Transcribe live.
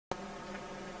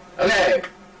Okay.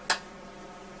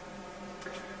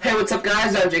 Hey, what's up,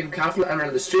 guys? I'm jacobgkau from Under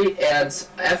the Street, and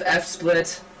FF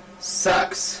Split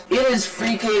sucks. It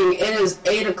is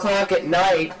 8 o'clock at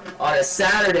night on a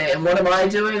Saturday, and what am I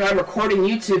doing? I'm recording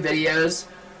YouTube videos,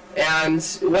 and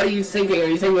what are you thinking? Are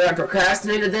you thinking I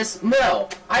procrastinated this? No!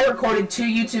 I recorded 2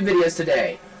 YouTube videos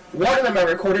today. One of them I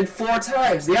recorded 4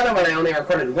 times. The other one I only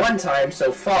recorded 1 time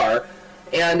so far,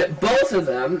 and both of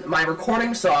them, my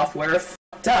recording software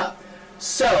fucked up.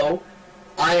 So,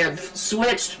 I have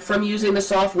switched from using the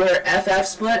software FF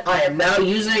Split. I am now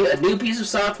using a new piece of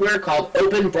software called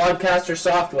Open Broadcaster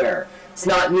Software. It's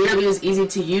not nearly as easy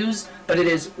to use, but it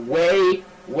is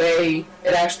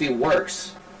it actually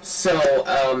works.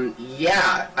 So,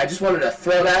 yeah, I just wanted to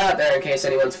throw that out there in case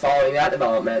anyone's following that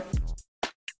development.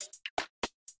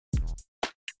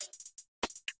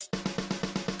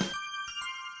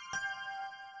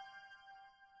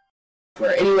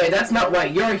 Anyway, that's not why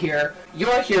you're here.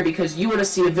 You're here because you want to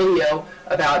see a video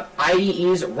about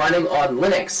IDEs running on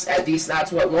Linux. At least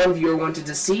that's what one viewer wanted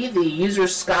to see. The user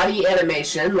Scotty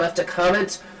Animation left a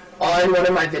comment on one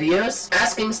of my videos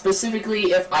asking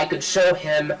specifically if I could show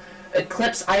him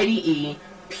Eclipse IDE,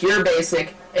 Pure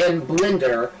Basic, and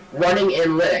Blender running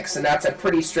in Linux. And that's a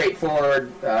pretty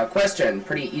straightforward question.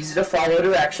 Pretty easy to follow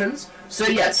directions. So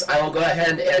yes, I will go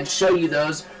ahead and show you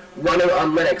those running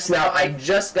on Linux. Now, I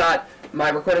just got my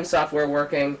recording software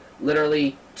working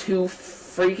literally 2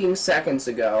 freaking seconds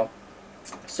ago.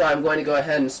 So I'm going to go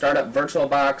ahead and start up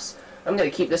VirtualBox. I'm going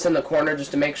to keep this in the corner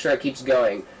just to make sure it keeps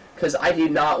going, because I do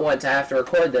not want to have to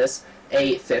record this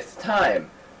a 5th time.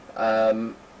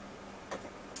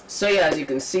 So yeah, as you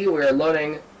can see, we're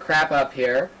loading crap up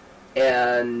here,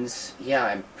 and yeah,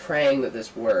 I'm praying that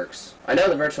this works. I know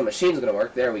the virtual machine's going to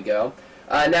work. There we go.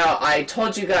 Now, I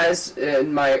told you guys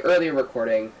in my earlier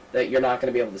recording that you're not going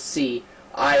to be able to see.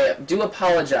 I do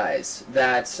apologize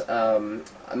that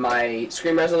my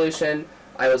screen resolution,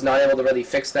 I was not able to really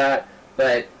fix that,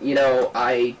 but, you know,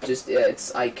 I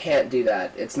can't do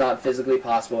that. It's not physically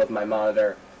possible with my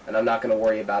monitor, and I'm not going to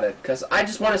worry about it, because I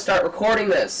just want to start recording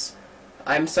this.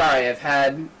 I'm sorry, I've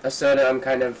had a soda, I'm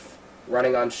kind of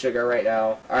running on sugar right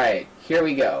now. Alright, here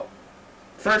we go.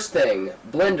 First thing,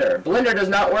 Blender. Blender does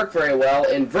not work very well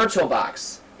in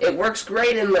VirtualBox. It works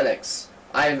great in Linux.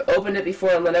 I've opened it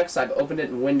before in Linux, I've opened it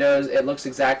in Windows, it looks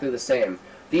exactly the same.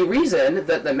 The reason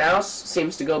that the mouse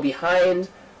seems to go behind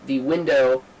the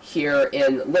window here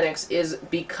in Linux is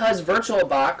because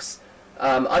VirtualBox,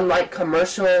 unlike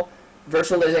commercial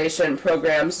virtualization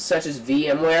programs such as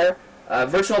VMware,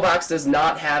 VirtualBox does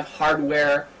not have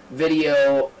hardware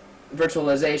video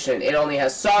virtualization. It only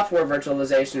has software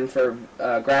virtualization for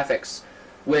graphics,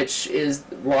 which is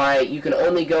why you can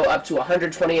only go up to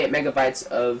 128 megabytes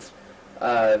of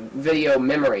video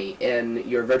memory in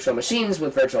your virtual machines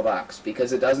with VirtualBox,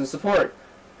 because it doesn't support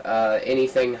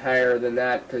anything higher than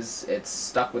that because it's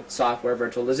stuck with software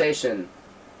virtualization.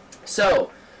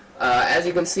 So, as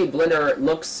you can see, Blender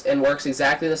looks and works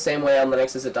exactly the same way on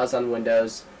Linux as it does on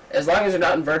Windows, as long as you're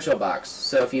not in VirtualBox.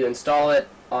 So if you install it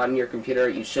on your computer,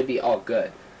 you should be all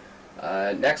good.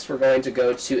 Next, we're going to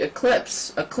go to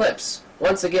Eclipse. Eclipse,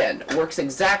 once again, works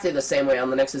exactly the same way on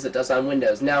Linux as it does on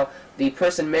Windows. Now, the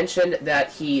person mentioned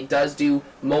that he does do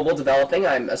mobile developing.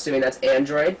 I'm assuming that's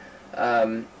Android,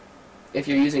 if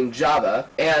you're using Java.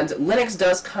 And Linux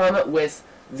does come with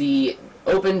the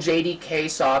OpenJDK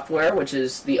software, which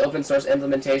is the open source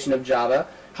implementation of Java.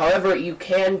 However, you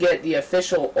can get the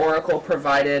official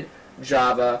Oracle-provided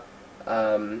Java.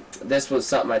 This was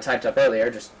something I typed up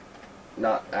earlier, just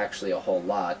not actually a whole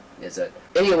lot, is it?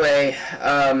 Anyway,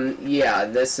 yeah,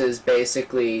 this is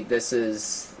basically,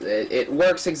 it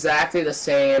works exactly the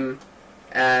same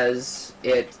as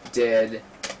it did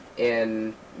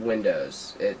in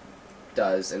Windows. It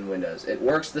does in Windows. It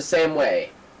works the same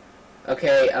way.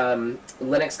 Okay,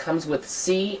 Linux comes with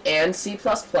C and C++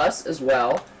 as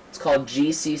well. It's called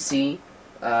GCC.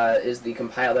 Is the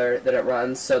compiler that it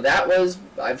runs. So that was,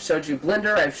 I've showed you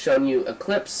Blender, I've shown you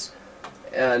Eclipse,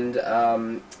 and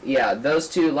yeah, those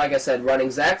two, like I said, run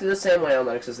exactly the same way on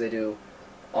Linux as they do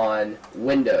on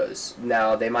Windows.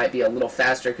 Now, they might be a little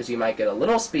faster because you might get a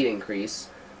little speed increase,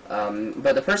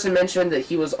 but the person mentioned that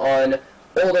he was on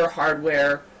older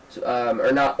hardware,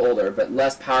 or not older, but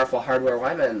less powerful hardware.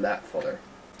 Why am I in that folder?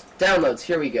 Downloads,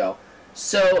 here we go.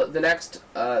 So the next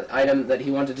item that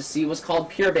he wanted to see was called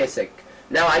Pure Basic.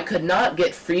 Now, I could not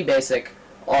get Free Basic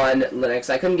on Linux.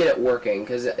 I couldn't get it working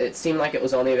because it seemed like it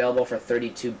was only available for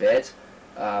 32-bit,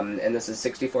 and this is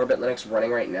 64-bit Linux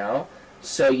running right now.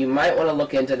 So you might want to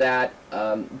look into that,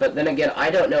 but then again, I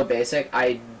don't know Basic.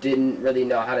 I didn't really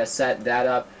know how to set that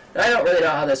up, and I don't really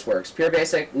know how this works. Pure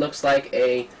Basic looks like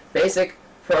a basic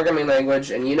programming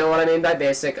language, and you know what I mean by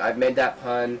basic. I've made that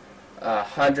pun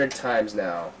 100 times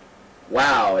now.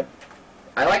 Wow.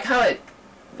 I like how it...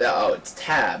 Oh, it's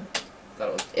tab. I thought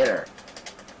it was enter.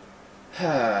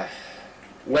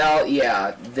 Well,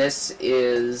 yeah, this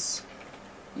is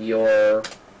your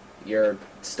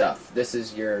stuff. This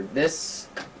is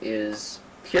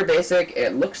pure basic.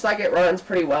 It looks like it runs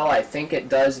pretty well. I think it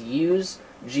does use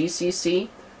GCC.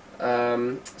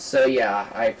 So yeah,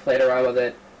 I played around with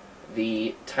it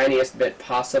the tiniest bit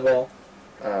possible.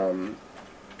 And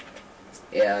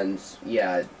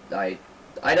yeah, I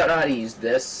don't know how to use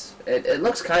this. It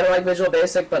looks kind of like Visual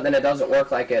Basic, but then it doesn't work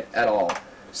like it at all.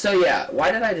 So yeah,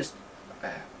 why did I just...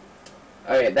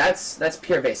 Okay, that's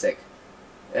pure basic.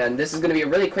 And this is going to be a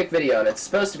really quick video, and it's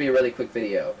supposed to be a really quick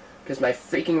video, because my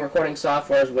freaking recording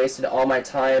software has wasted all my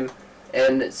time,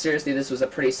 and seriously, this was a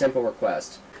pretty simple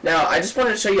request. Now, I just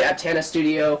wanted to show you Aptana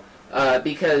Studio,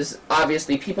 because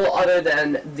obviously people other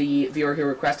than the viewer who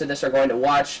requested this are going to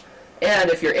watch.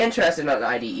 And if you're interested in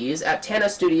IDEs, Aptana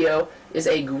Studio is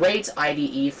a great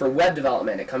IDE for web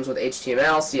development. It comes with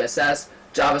HTML, CSS,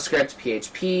 JavaScript,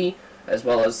 PHP, as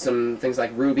well as some things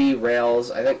like Ruby,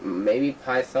 Rails, I think maybe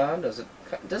Python. Does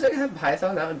it have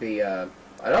Python? That would be, I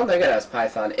don't think it has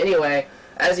Python. Anyway,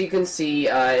 as you can see,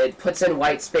 it puts in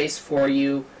white space for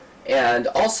you, and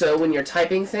also when you're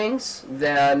typing things,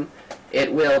 then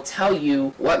it will tell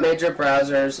you what major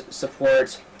browsers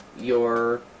support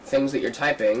your things that you're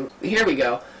typing. Here we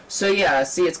go. So yeah,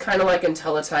 see, it's kind of like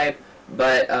IntelliType,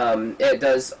 but it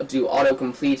does do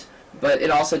autocomplete, but it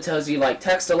also tells you, like,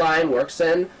 Text-Align works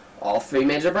in all 3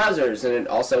 major browsers, and it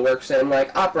also works in,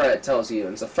 like, Opera, it tells you,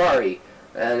 and Safari,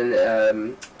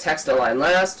 and Text-Align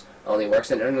last only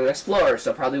works in Internet Explorer,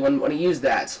 so probably wouldn't want to use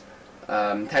that.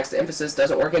 Text emphasis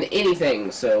doesn't work in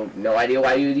anything, so no idea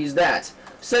why you would use that.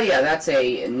 So yeah, that's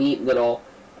a neat little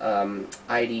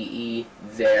IDE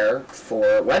there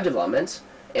for web development.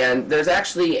 And there's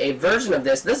actually a version of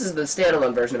this. This is the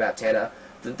standalone version of Aptana.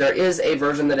 There is a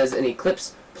version that is an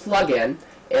Eclipse plugin,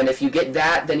 and if you get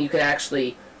that, then you can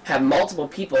actually have multiple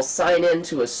people sign in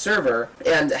to a server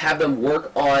and have them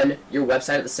work on your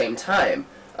website at the same time.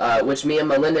 Which me and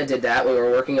Melinda did that when we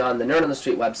were working on the Nerd on the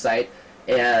Street website.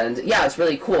 And yeah, it's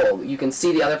really cool. You can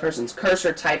see the other person's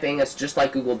cursor typing. It's just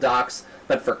like Google Docs,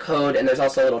 but for code, and there's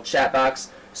also a little chat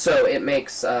box. So it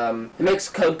makes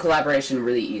code collaboration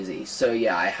really easy. So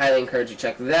yeah, I highly encourage you to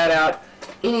check that out.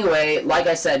 Anyway, like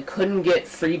I said, couldn't get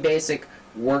Free Basic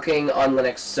working on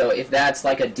Linux, so if that's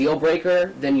like a deal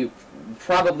breaker, then you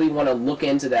probably want to look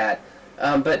into that.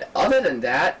 But other than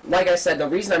that, like I said, the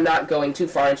reason I'm not going too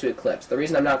far into Eclipse, the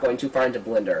reason I'm not going too far into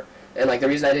Blender, and like the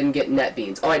reason I didn't get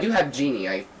NetBeans. Oh, I do have Genie.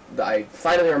 I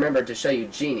finally remembered to show you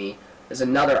Genie. There's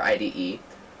another IDE.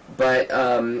 But,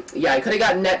 yeah, I could have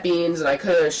gotten NetBeans, and I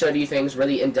could have showed you things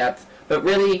really in-depth, but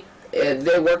really,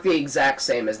 they work the exact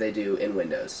same as they do in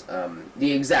Windows.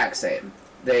 The exact same.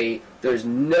 There's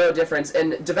no difference.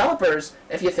 And developers,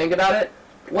 if you think about it,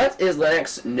 what is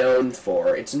Linux known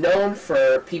for? It's known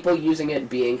for people using it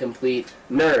being complete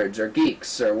nerds or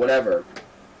geeks or whatever.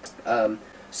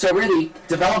 So really,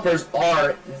 developers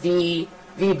are the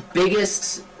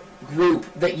biggest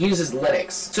group that uses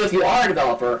Linux. So if you are a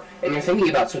developer and you're thinking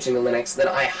about switching to Linux, then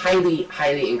I highly,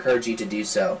 highly encourage you to do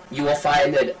so. You will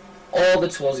find that all the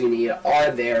tools you need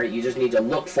are there. You just need to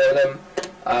look for them.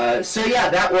 So yeah,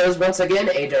 that was once again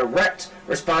a direct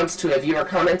response to a viewer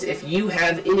comment. If you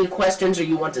have any questions or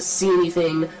you want to see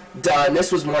anything done,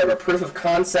 this was more of a proof of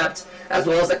concept as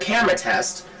well as a camera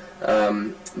test.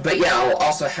 But yeah, I'll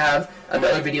also have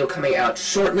another video coming out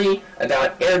shortly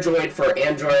about AirDroid for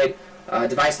Android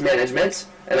device management,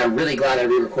 and I'm really glad I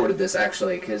re-recorded this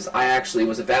actually, because I actually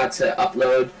was about to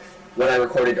upload what I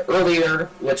recorded earlier,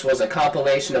 which was a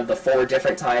compilation of the 4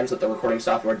 different times that the recording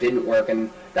software didn't work,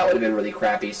 and that would have been really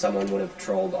crappy. Someone would have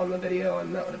trolled on the video,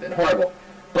 and that would have been horrible.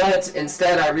 But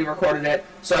instead, I re-recorded it,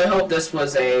 so I hope this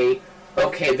was a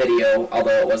okay video,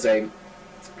 although it was a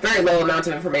very low amount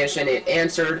of information. It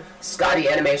answered Scotty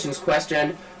Animation's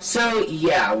question. So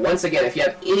yeah, once again, if you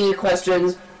have any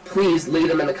questions, please leave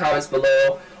them in the comments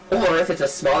below. Or if it's a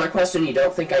smaller question you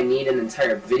don't think I need an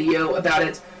entire video about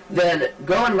it, then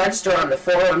go and register on the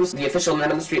forums. The official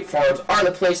Nerd on the Street forums are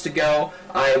the place to go.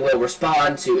 I will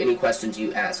respond to any questions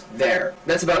you ask there.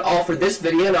 That's about all for this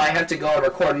video. Now I have to go and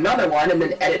record another one and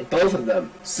then edit both of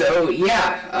them. So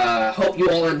yeah, hope you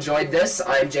all enjoyed this.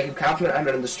 I'm Jacob Kaufman, I'm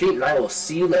Nerd on the Street, and I will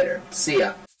see you later. See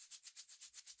ya.